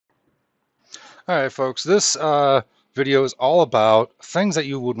All right, folks, this video is all about things that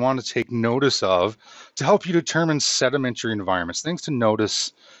you would want to take notice of to help you determine sedimentary environments, things to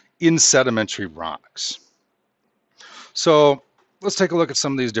notice in sedimentary rocks. So let's take a look at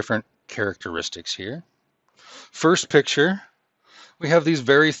some of these different characteristics here. First picture, we have these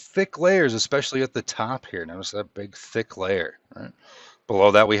very thick layers, especially at the top here. Notice that big thick layer, right?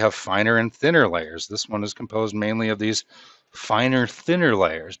 Below that, we have finer and thinner layers. This one is composed mainly of these finer, thinner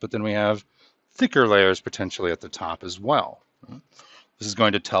layers, but then we have thicker layers potentially at the top as well. This is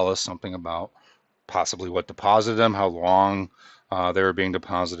going to tell us something about possibly what deposited them, how long they were being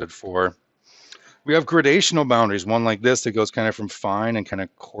deposited for. We have gradational boundaries, one like this that goes kind of from fine and kind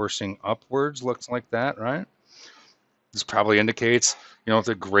of coursing upwards, looks like that, right? This probably indicates, if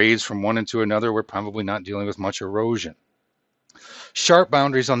the grades from one into another, we're probably not dealing with much erosion. Sharp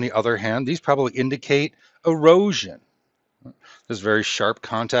boundaries, on the other hand, these probably indicate erosion. This very sharp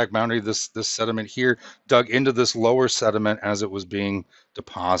contact boundary, this sediment here dug into this lower sediment as it was being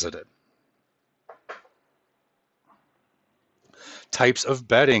deposited. Types of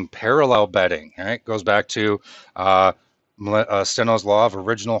bedding, parallel bedding, right? Goes back to Steno's law of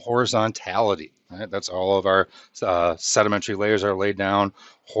original horizontality. Right? That's all of our sedimentary layers are laid down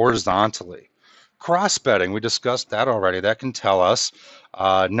horizontally. Cross bedding, we discussed that already. That can tell us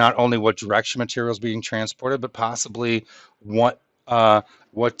not only what direction material is being transported, but possibly what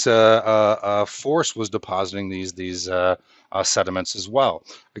force was depositing these sediments as well.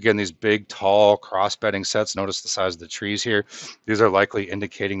 Again, these big, tall cross bedding sets. Notice the size of the trees here. These are likely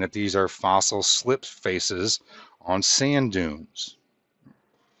indicating that these are fossil slip faces on sand dunes.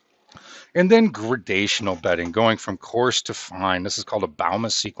 And then gradational bedding, going from coarse to fine. This is called a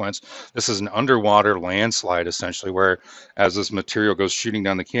Bauma sequence. This is an underwater landslide, essentially, where as this material goes shooting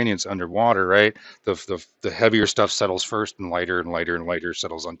down the canyons underwater, right, the heavier stuff settles first, and lighter and lighter and lighter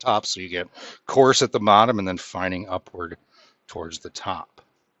settles on top. So you get coarse at the bottom and then fining upward towards the top.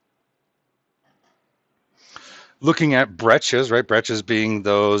 Looking at breccias, right? Breccias being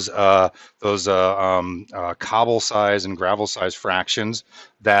those cobble size and gravel size fractions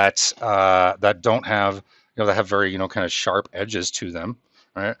that don't have, that have very, kind of sharp edges to them,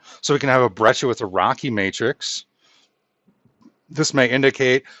 right? So we can have a breccia with a rocky matrix. This may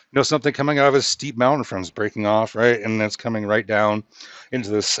indicate, something coming out of a steep mountain from breaking off, right? And that's coming right down into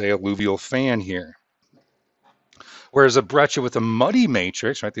this, say, alluvial fan here. Whereas a breccia with a muddy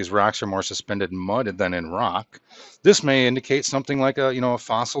matrix, right, these rocks are more suspended in mud than in rock. This may indicate something like a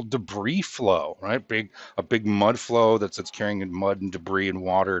fossil debris flow, right? A big mud flow that's carrying mud and debris and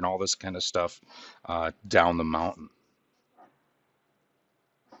water and all this kind of stuff down the mountain.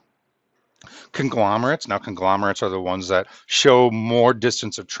 Conglomerates. Now, conglomerates are the ones that show more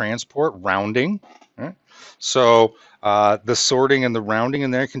distance of transport, rounding. Right? So the sorting and the rounding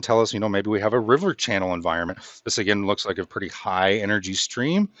in there can tell us, maybe we have a river channel environment. This again looks like a pretty high energy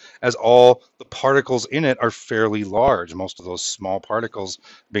stream, as all the particles in it are fairly large. Most of those small particles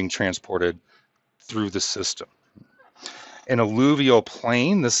being transported through the system. An alluvial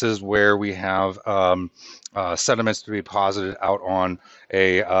plain, this is where we have sediments to be deposited out on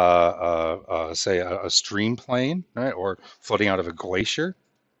say a stream plane, right, or floating out of a glacier.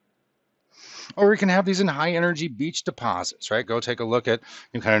 Or we can have these in high energy beach deposits, right? Go take a look at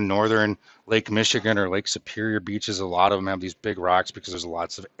kind of northern Lake Michigan or Lake Superior beaches. A lot of them have these big rocks because there's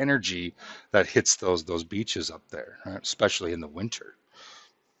lots of energy that hits those beaches up there, right? Especially in the winter.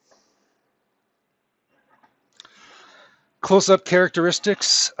 Close-up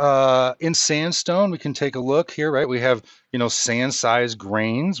characteristics in sandstone, we can take a look here, right? We have, sand-sized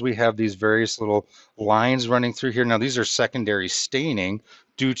grains. We have these various little lines running through here. Now, these are secondary staining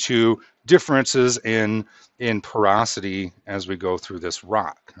due to differences in porosity as we go through this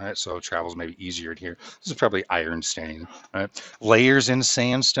rock, right? So it travels maybe easier in here. This is probably iron stain, right? Layers in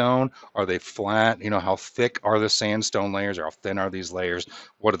sandstone, are they flat? How thick are the sandstone layers, or how thin are these layers?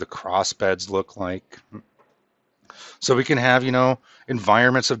 What do the cross beds look like? So we can have,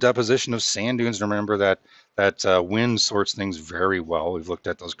 environments of deposition of sand dunes. Remember that wind sorts things very well. We've looked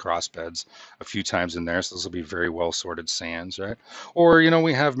at those cross beds a few times in there, so those will be very well sorted sands, right? Or,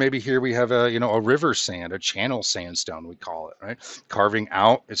 we have maybe here we have a river sand, a channel sandstone, we call it, right? Carving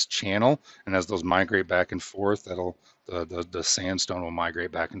out its channel, and as those migrate back and forth, the sandstone will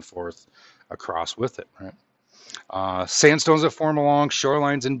migrate back and forth across with it, right? Sandstones that form along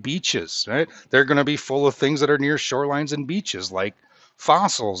shorelines and beaches, right? They're going to be full of things that are near shorelines and beaches, like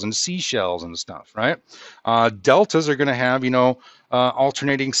fossils and seashells and stuff, right? Deltas are going to have,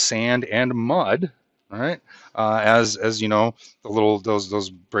 alternating sand and mud, right? As the little those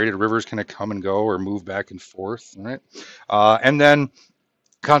braided rivers kind of come and go or move back and forth, right? And then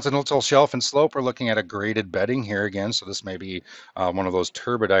Continental shelf and slope, we're looking at a graded bedding here again. So this may be one of those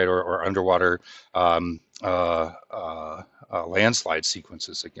turbidite or underwater landslide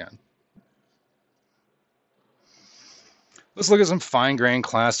sequences again. Let's look at some fine-grained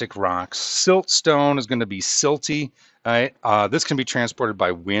clastic rocks. Siltstone is going to be silty. Right? This can be transported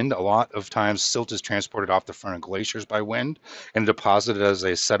by wind. A lot of times silt is transported off the front of glaciers by wind and deposited as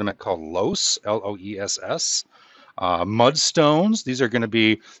a sediment called loess, Loess. Mudstones, these are going to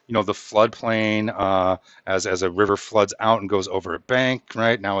be, the floodplain as a river floods out and goes over a bank,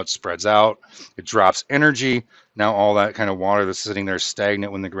 right? Now it spreads out, it drops energy. Now all that kind of water that's sitting there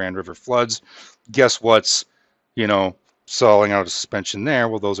stagnant when the Grand River floods. Guess what's, you know, sawing out of suspension there?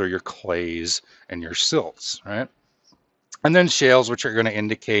 Well, those are your clays and your silts, right? And then shales, which are going to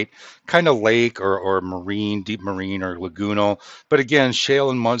indicate kind of lake or marine, deep marine or lagoonal. But again,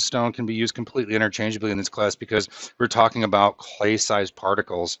 shale and mudstone can be used completely interchangeably in this class because we're talking about clay-sized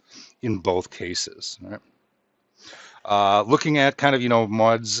particles in both cases. Right? Looking at kind of,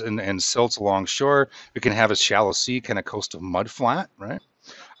 muds and silts along shore, we can have a shallow sea, kind of coastal mud flat, right?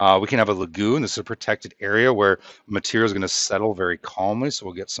 We can have a lagoon. This is a protected area where material is going to settle very calmly, so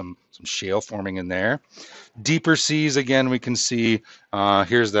we'll get some shale forming in there. Deeper seas, again, we can see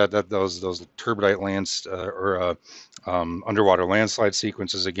here's those turbidite lands underwater landslide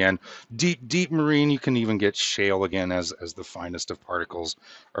sequences again. Deep marine, you can even get shale again as the finest of particles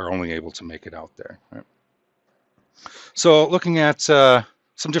are only able to make it out there. Right? So looking at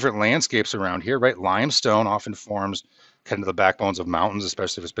some different landscapes around here, right? Limestone often forms kind of the backbones of mountains,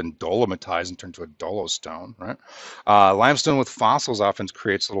 especially if it's been dolomitized and turned to a dolostone, right? Limestone with fossils often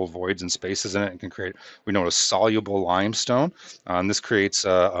creates little voids and spaces in it and can create, we know, a soluble limestone. And this creates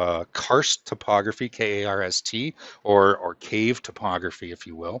a karst topography, K-A-R-S-T, or cave topography, if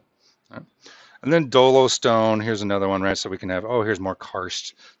you will. Right? And then dolostone, here's another one, right? So we can have, here's more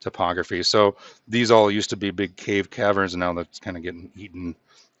karst topography. So these all used to be big cave caverns, and now that's kind of getting eaten,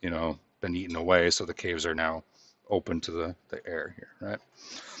 been eaten away. So the caves are now open to the air here, right?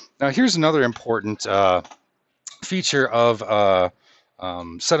 Now here's another important feature of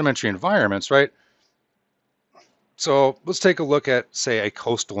sedimentary environments, right? So let's take a look at, say, a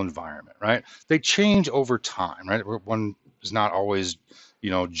coastal environment, right? They change over time, right? One is not always,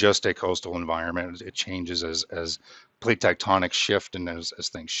 just a coastal environment. It changes as plate tectonics shift and as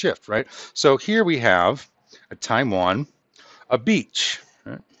things shift, right? So here we have, at time one, a beach,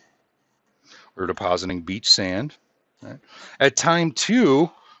 right? We're depositing beach sand. Right? At time two,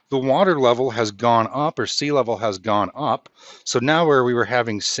 the water level has gone up, or sea level has gone up. So now where we were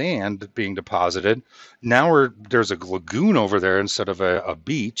having sand being deposited, now there's a lagoon over there instead of a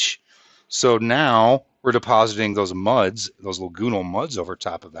beach. So now we're depositing those muds, those lagoonal muds over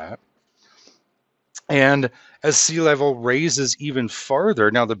top of that. And as sea level raises even farther,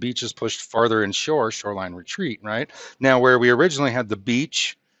 now the beach is pushed farther inshore, shoreline retreat, right? Now where we originally had the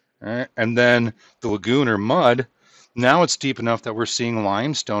beach, right, and then the lagoon or mud, now it's deep enough that we're seeing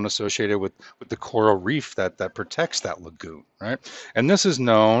limestone associated with the coral reef that protects that lagoon, right? And this is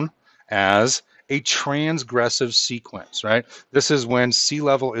known as a transgressive sequence, right? This is when sea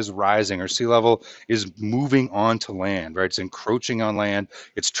level is rising or sea level is moving onto land, right? It's encroaching on land,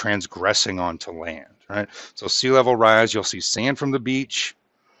 it's transgressing onto land, right? So sea level rise, you'll see sand from the beach,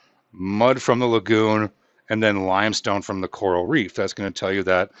 mud from the lagoon, and then limestone from the coral reef. That's going to tell you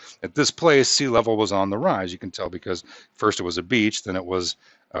that at this place, sea level was on the rise. You can tell because first it was a beach, then it was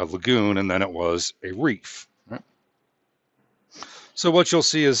a lagoon, and then it was a reef. Right? So what you'll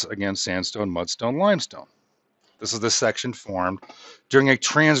see is, again, sandstone, mudstone, limestone. This is the section formed during a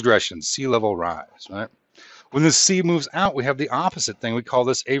transgression, sea level rise. Right? When the sea moves out, we have the opposite thing. We call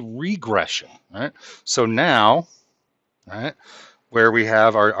this a regression. Right? So now, right, where we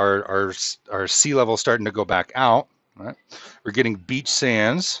have our sea level starting to go back out, right? We're getting beach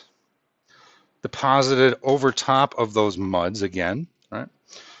sands deposited over top of those muds again, right?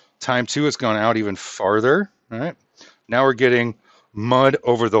 Time two, it's gone out even farther, right? Now we're getting mud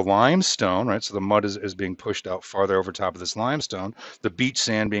over the limestone, right? So the mud is being pushed out farther over top of this limestone. The beach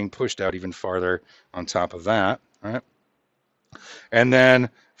sand being pushed out even farther on top of that, right? And then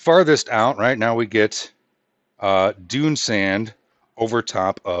farthest out, right, now we get dune sand over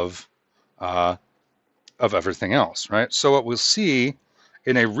top of everything else, right? So what we'll see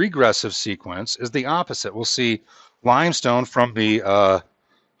in a regressive sequence is the opposite. We'll see limestone from the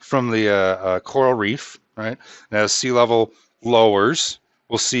coral reef, right? And as sea level lowers,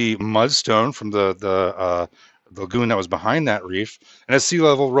 we'll see mudstone from the lagoon that was behind that reef. And as sea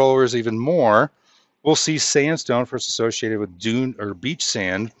level lowers even more, we'll see sandstone first associated with dune or beach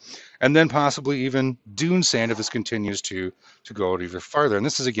sand, and then possibly even dune sand if this continues to go out even farther. And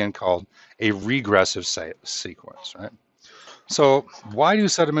this is again called a regressive sequence, right? So why do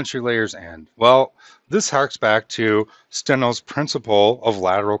sedimentary layers end? Well, this harks back to Steno's principle of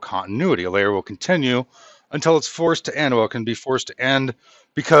lateral continuity. A layer will continue until it's forced to end. Well, it can be forced to end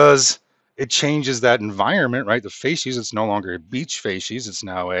because it changes that environment, right? The facies, it's no longer a beach facies, it's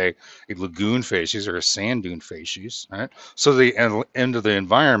now a lagoon facies or a sand dune facies, right? So the end of the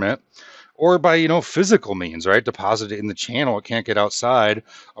environment, or by physical means, right? Deposited in the channel, it can't get outside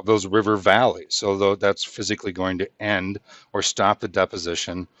of those river valleys. So though that's physically going to end or stop the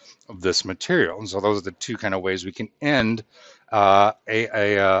deposition of this material. And so those are the two kind of ways we can end a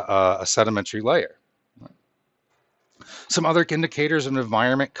sedimentary layer. Some other indicators of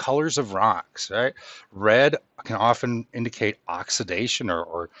environment: colors of rocks, right? Red can often indicate oxidation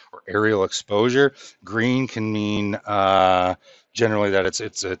or aerial exposure. Green can mean generally that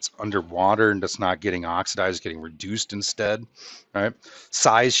it's underwater and it's not getting oxidized, getting reduced instead, right?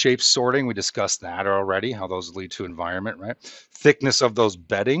 Size, shape, sorting, we discussed that already, how those lead to environment, right? Thickness of those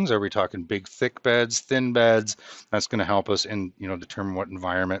beddings, are we talking big thick beds, thin beds? That's going to help us in determine what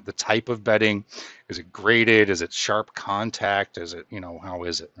environment. The type of bedding, is it graded? Is it sharp contact? Is it, how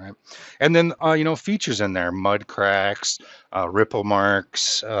is it, right? And then, features in there: mud cracks, ripple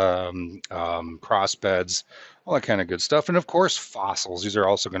marks, cross beds, all that kind of good stuff. And of course, fossils. These are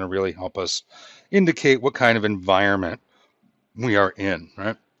also going to really help us indicate what kind of environment we are in,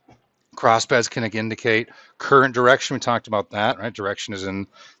 right? Cross beds can indicate current direction. We talked about that, right? Direction is in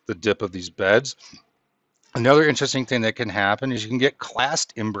the dip of these beds. Another interesting thing that can happen is you can get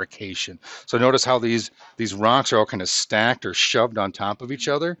clast imbrication. So notice how these rocks are all kind of stacked or shoved on top of each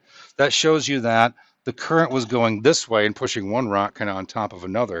other. That shows you that the current was going this way and pushing one rock kind of on top of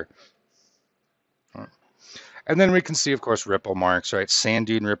another. And then we can see, of course, ripple marks, right? Sand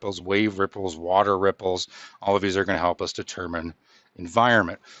dune ripples, wave ripples, water ripples. All of these are going to help us determine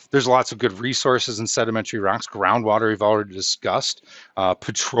environment. There's lots of good resources in sedimentary rocks. Groundwater we've already discussed.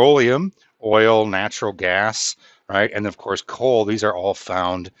 Petroleum, oil, natural gas, right? And of course, coal. These are all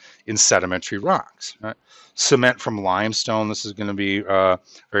found in sedimentary rocks, right? Cement from limestone. This is going to be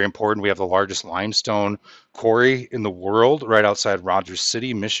very important. We have the largest limestone quarry in the world right outside Rogers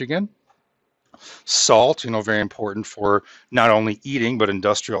City, Michigan. Salt, very important for not only eating, but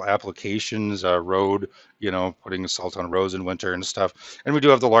industrial applications, road, putting salt on roads in winter and stuff. And we do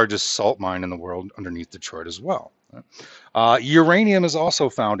have the largest salt mine in the world underneath Detroit as well. Uranium is also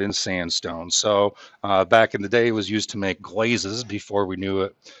found in sandstone. So back in the day, it was used to make glazes before we knew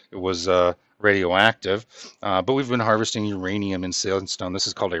it was radioactive. But we've been harvesting uranium in sandstone. This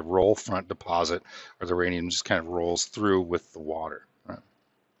is called a roll front deposit, where the uranium just kind of rolls through with the water.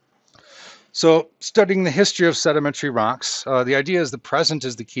 So studying the history of sedimentary rocks, the idea is the present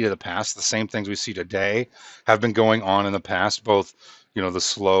is the key to the past. The same things we see today have been going on in the past, both, the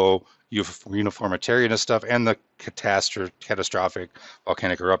slow uniformitarian stuff and the catastrophic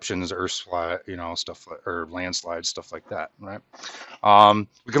volcanic eruptions, earthslide, stuff or landslides, stuff like that, right?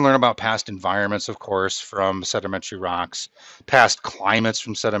 We can learn about past environments, of course, from sedimentary rocks, past climates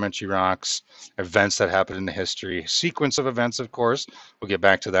from sedimentary rocks, events that happened in the history, sequence of events, of course. We'll get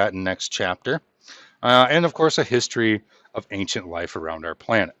back to that in next chapter. And of course, a history of ancient life around our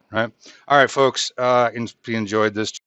planet, right? All right, folks, if you enjoyed this